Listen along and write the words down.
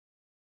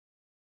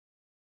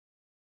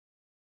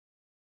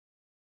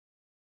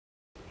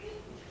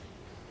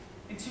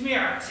to me,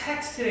 our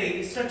text today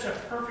is such a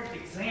perfect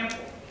example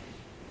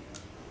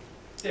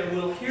that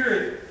we'll hear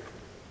it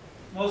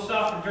most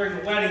often during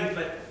the wedding,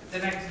 but the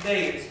next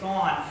day it's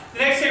gone. The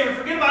next day we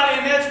forget about it,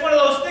 and that's one of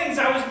those things.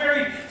 I was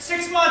married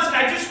 6 months, and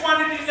I just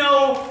wanted to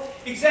know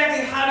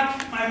exactly how to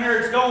keep my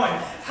marriage going,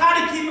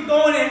 how to keep it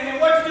going, and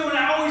what to do. And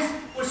I always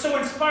was so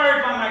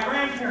inspired by my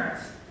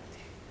grandparents,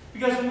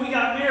 because when we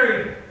got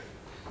married,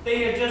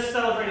 they had just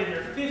celebrated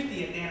their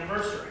 50th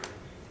anniversary.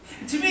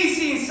 And to me,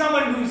 seeing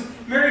someone who's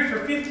married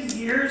for 50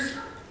 years,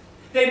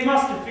 they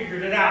must have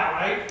figured it out,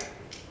 right?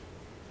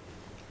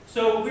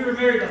 So we were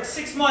married like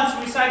 6 months, and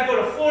we decided to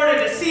go to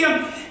Florida to see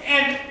them.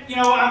 And, you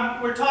know,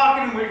 we're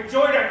talking, and we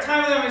enjoyed our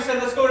time with them. We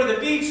said, let's go to the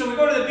beach. So we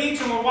go to the beach,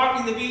 and we're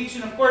walking the beach.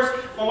 And, of course,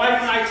 my wife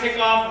and I take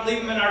off and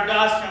leave them in our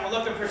dust, and we're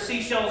looking for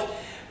seashells.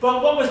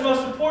 But what was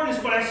most important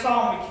is what I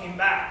saw when we came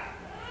back.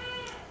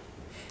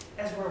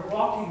 As we're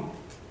walking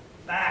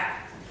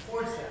back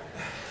towards them,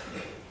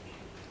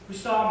 we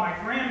saw my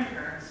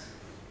grandparents,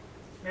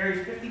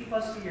 married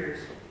 50-plus years,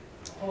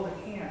 holding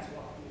hands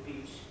walking the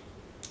beach.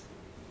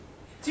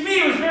 To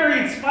me, it was very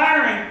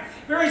inspiring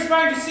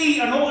to see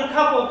an older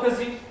couple, because,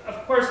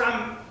 of course,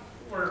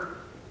 we're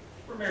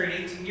married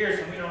 18 years,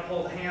 and we don't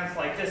hold hands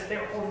like this. They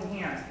were holding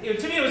hands.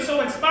 To me, it was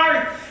so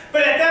inspiring.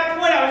 But at that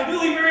point, I was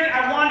newly married, and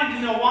I wanted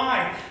to know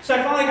why. So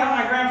I finally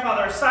got my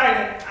grandfather aside,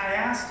 and I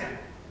asked him,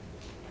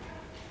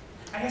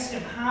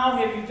 how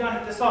have you done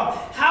it this long?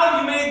 How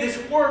have you made this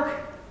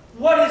work?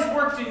 What has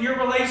worked in your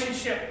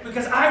relationship?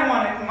 Because I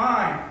want it in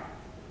mine.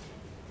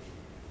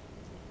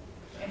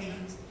 And he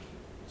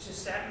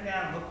just sat me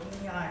down, looked me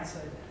in the eye, and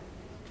said,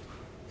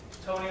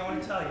 Tony, I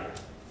want to tell you,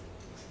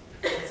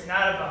 it's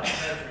not about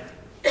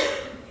measuring.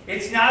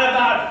 It's not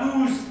about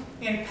who's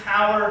in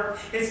power.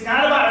 It's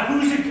not about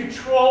who's in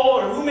control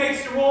or who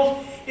makes the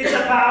rules. It's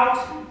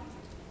about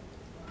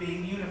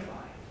being unified.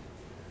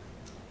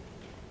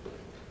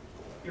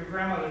 Your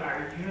grandmother and I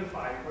are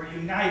unified. We're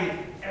united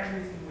in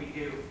everything we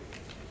do.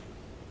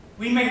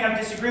 We may have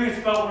disagreements,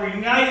 but we're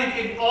united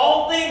in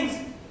all things.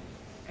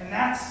 And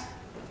that's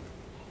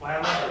why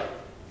I love it.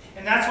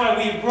 And that's why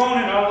we've grown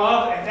in our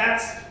love, and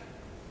that's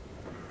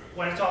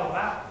what it's all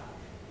about.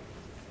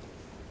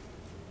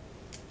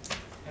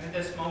 And at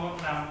this moment,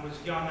 when I was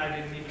young, I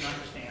didn't even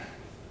understand.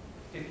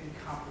 Didn't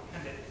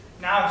comprehend it.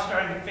 Now I'm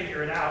starting to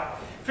figure it out.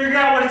 Figure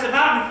out what it's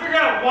about, and figure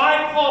out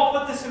why Paul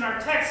put this in our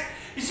text.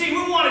 You see,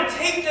 we want to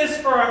take this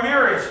for our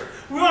marriage.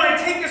 We want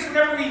to take this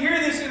whenever we hear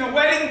this in a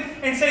wedding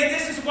and say,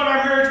 this is what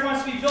our marriage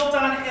wants to be built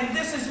on, and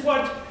this is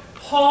what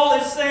Paul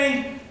is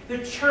saying the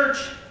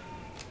church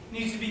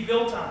needs to be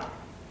built on.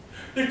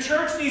 The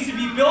church needs to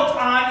be built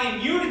on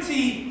in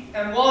unity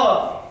and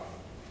love.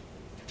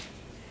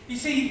 You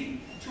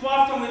see, too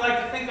often we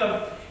like to think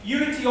of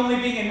unity only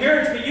being in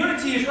marriage, but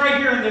unity is right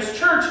here in this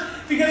church,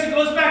 because it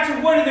goes back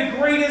to what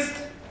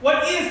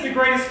is the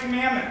greatest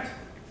commandment.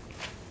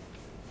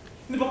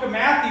 In the book of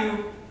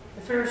Matthew,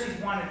 the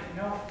Pharisees wanted to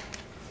know.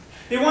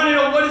 They wanted to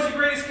know what is the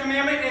greatest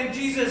commandment, and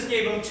Jesus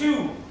gave them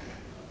two.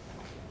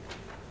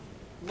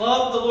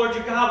 Love the Lord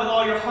your God with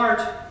all your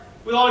heart,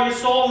 with all your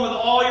soul, and with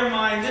all your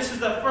mind. This is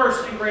the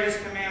first and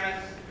greatest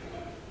commandment.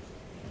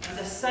 And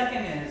the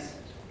second is,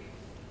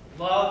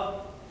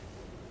 love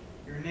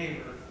your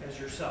neighbor as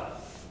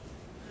yourself.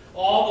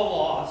 All the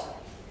laws,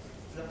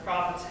 the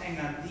prophets hang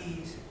on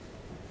these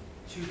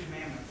two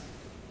commandments.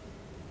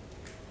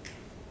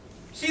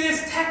 See,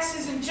 this text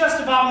isn't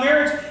just about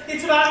marriage,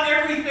 it's about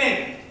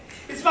everything.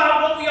 It's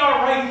about what we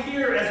are right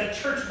here as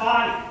a church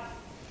body.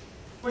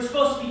 We're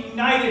supposed to be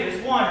united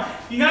as one.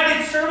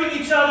 United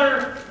serving each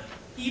other,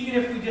 even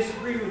if we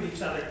disagree with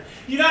each other.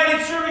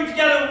 United serving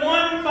together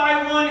one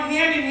by one,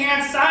 hand in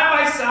hand, side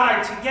by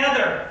side,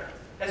 together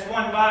as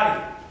one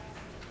body.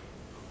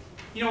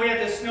 You know, we had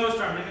this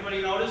snowstorm. Did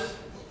anybody notice?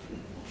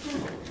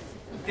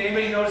 Did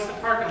anybody notice the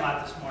parking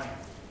lot this morning?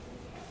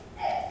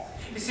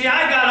 You see,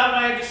 I got up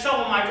and I had to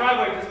shovel my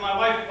driveway because my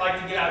wife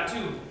liked to get out too,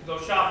 to go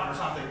shopping or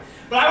something.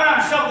 But I went out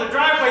and shoveled the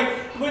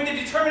driveway with the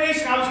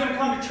determination I was going to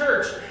come to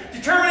church.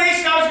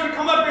 Determination I was going to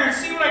come up here and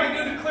see what I could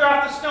do to clear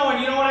off the snow.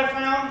 And you know what I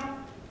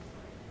found?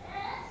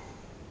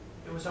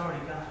 It was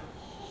already done.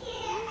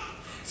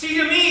 See,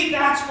 to me,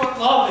 that's what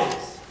love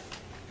is.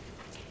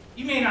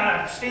 You may not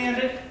understand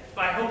it,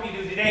 but I hope you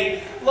do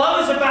today.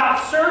 Love is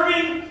about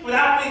serving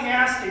without being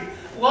asking.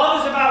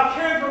 Love is about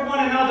caring for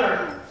one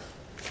another.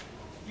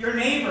 Your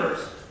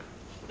neighbors,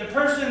 the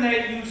person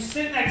that you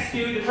sit next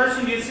to, the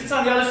person who sits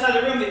on the other side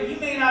of the room that you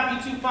may not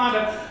be too fond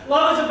of.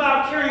 Love is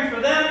about caring for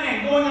them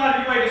and going out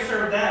of your way to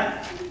serve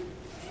them.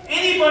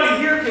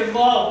 Anybody here can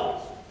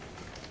love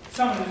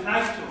someone who's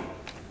nice to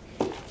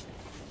them.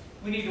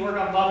 We need to work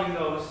on loving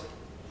those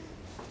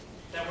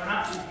that we're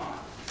not too fond.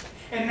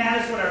 And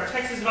that is what our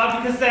text is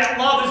about, because that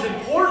love is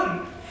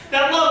important.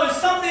 That love is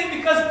something,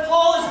 because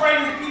Paul is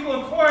writing to people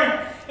in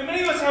Corinth, and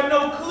many of us have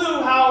no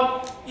clue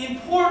how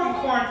important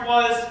Corinth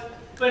was,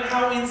 but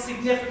how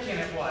insignificant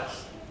it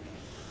was.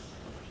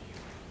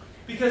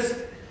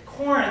 Because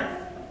Corinth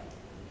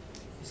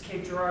is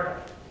Cape Girardeau.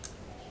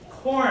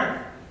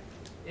 Corinth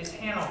is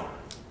Hanover.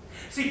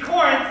 See,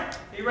 Corinth,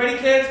 are you ready,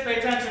 kids? Pay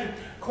attention.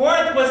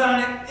 Corinth was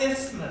on an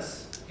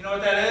isthmus. You know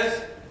what that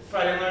is?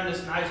 Probably didn't learn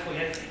this in high school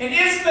yet. An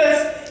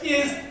isthmus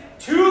is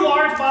two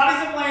large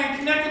bodies of land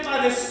connected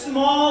by this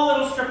small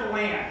little strip of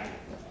land.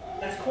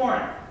 That's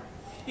Corinth.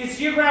 It's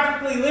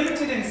geographically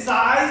limited in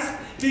size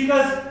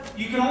because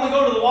you can only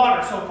go to the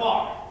water so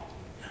far.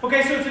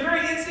 Okay, so it's a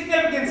very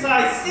insignificant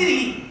sized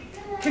city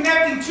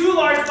connecting two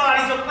large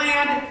bodies of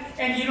land,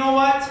 and you know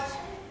what?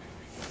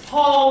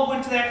 Paul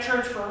went to that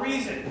church for a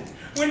reason.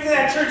 Went to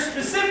that church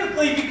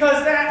specifically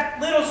because that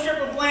little strip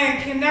of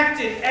land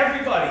connected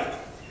everybody.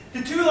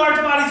 The two large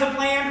bodies of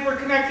land were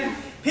connected.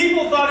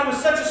 People thought it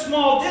was such a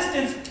small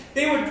distance,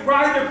 they would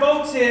ride their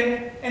boats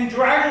in and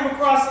drag them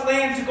across the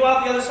land to go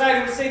out the other side.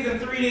 It would save them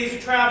 3 days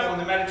of travel in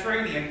the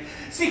Mediterranean.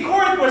 See,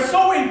 Corinth was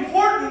so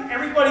important,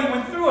 everybody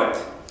went through it.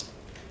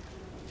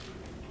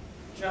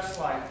 Just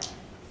like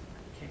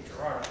Cape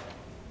Girardeau.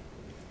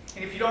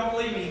 And if you don't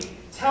believe me,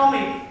 tell me,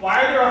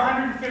 why are there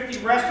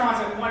 150 restaurants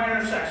at one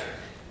intersection?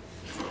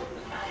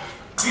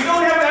 You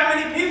don't have that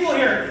many people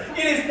here.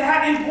 It is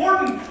that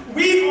important.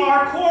 We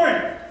are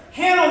Corinth.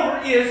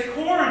 Hanover is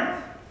Corinth.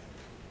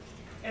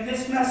 And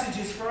this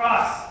message is for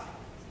us,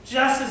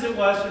 just as it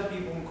was for the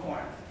people in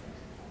Corinth.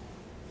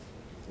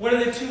 What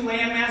are the two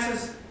land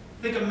masses?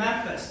 Think of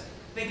Memphis.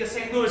 Think of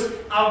St. Louis.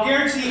 I'll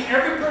guarantee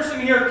every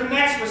person here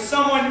connects with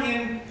someone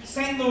in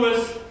St.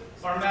 Louis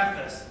or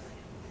Memphis.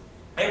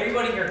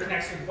 Everybody here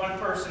connects with one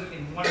person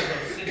in one of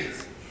those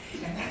cities.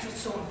 And that's what's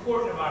so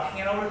important about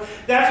Hanover.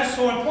 That's what's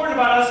so important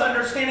about us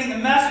understanding the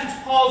message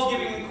Paul's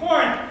giving in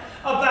Corinth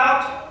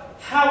about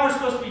how we're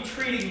supposed to be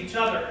treating each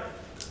other.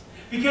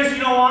 Because you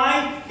know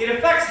why? It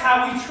affects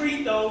how we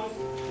treat those.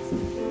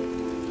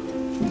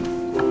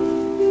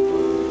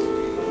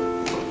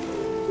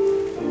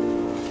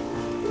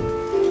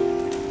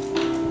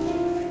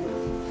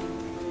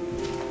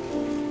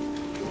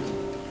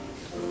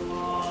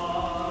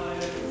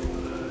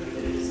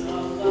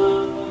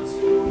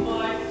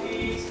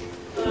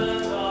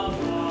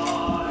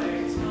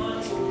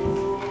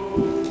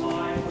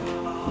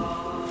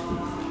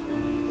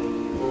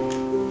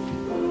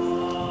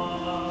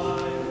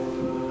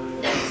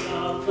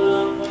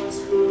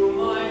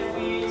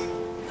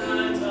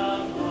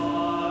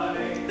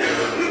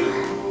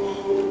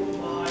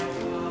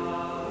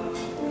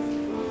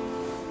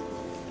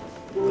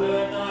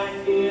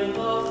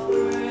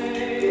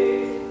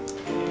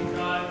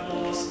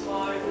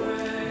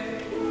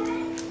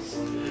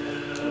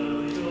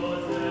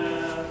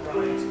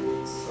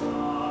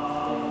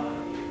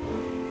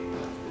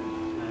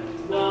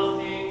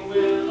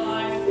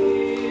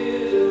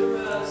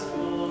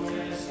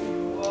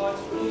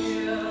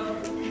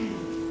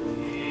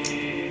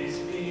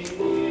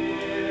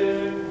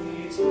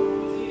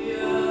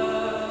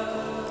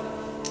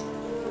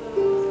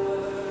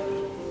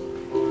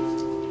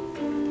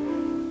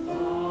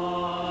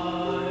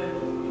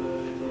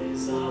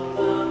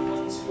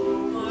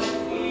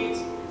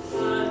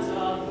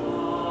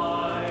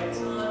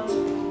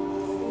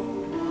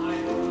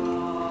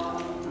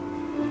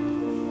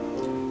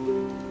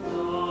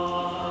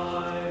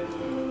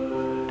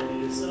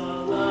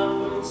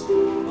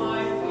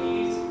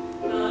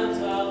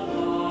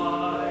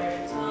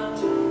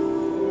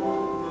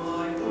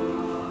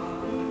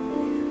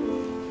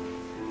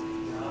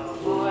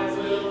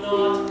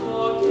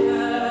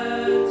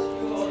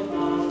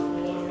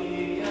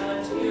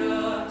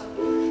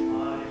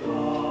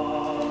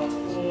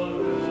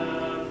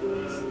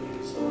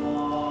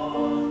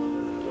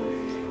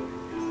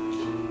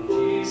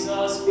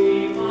 Jesus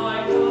be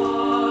my God.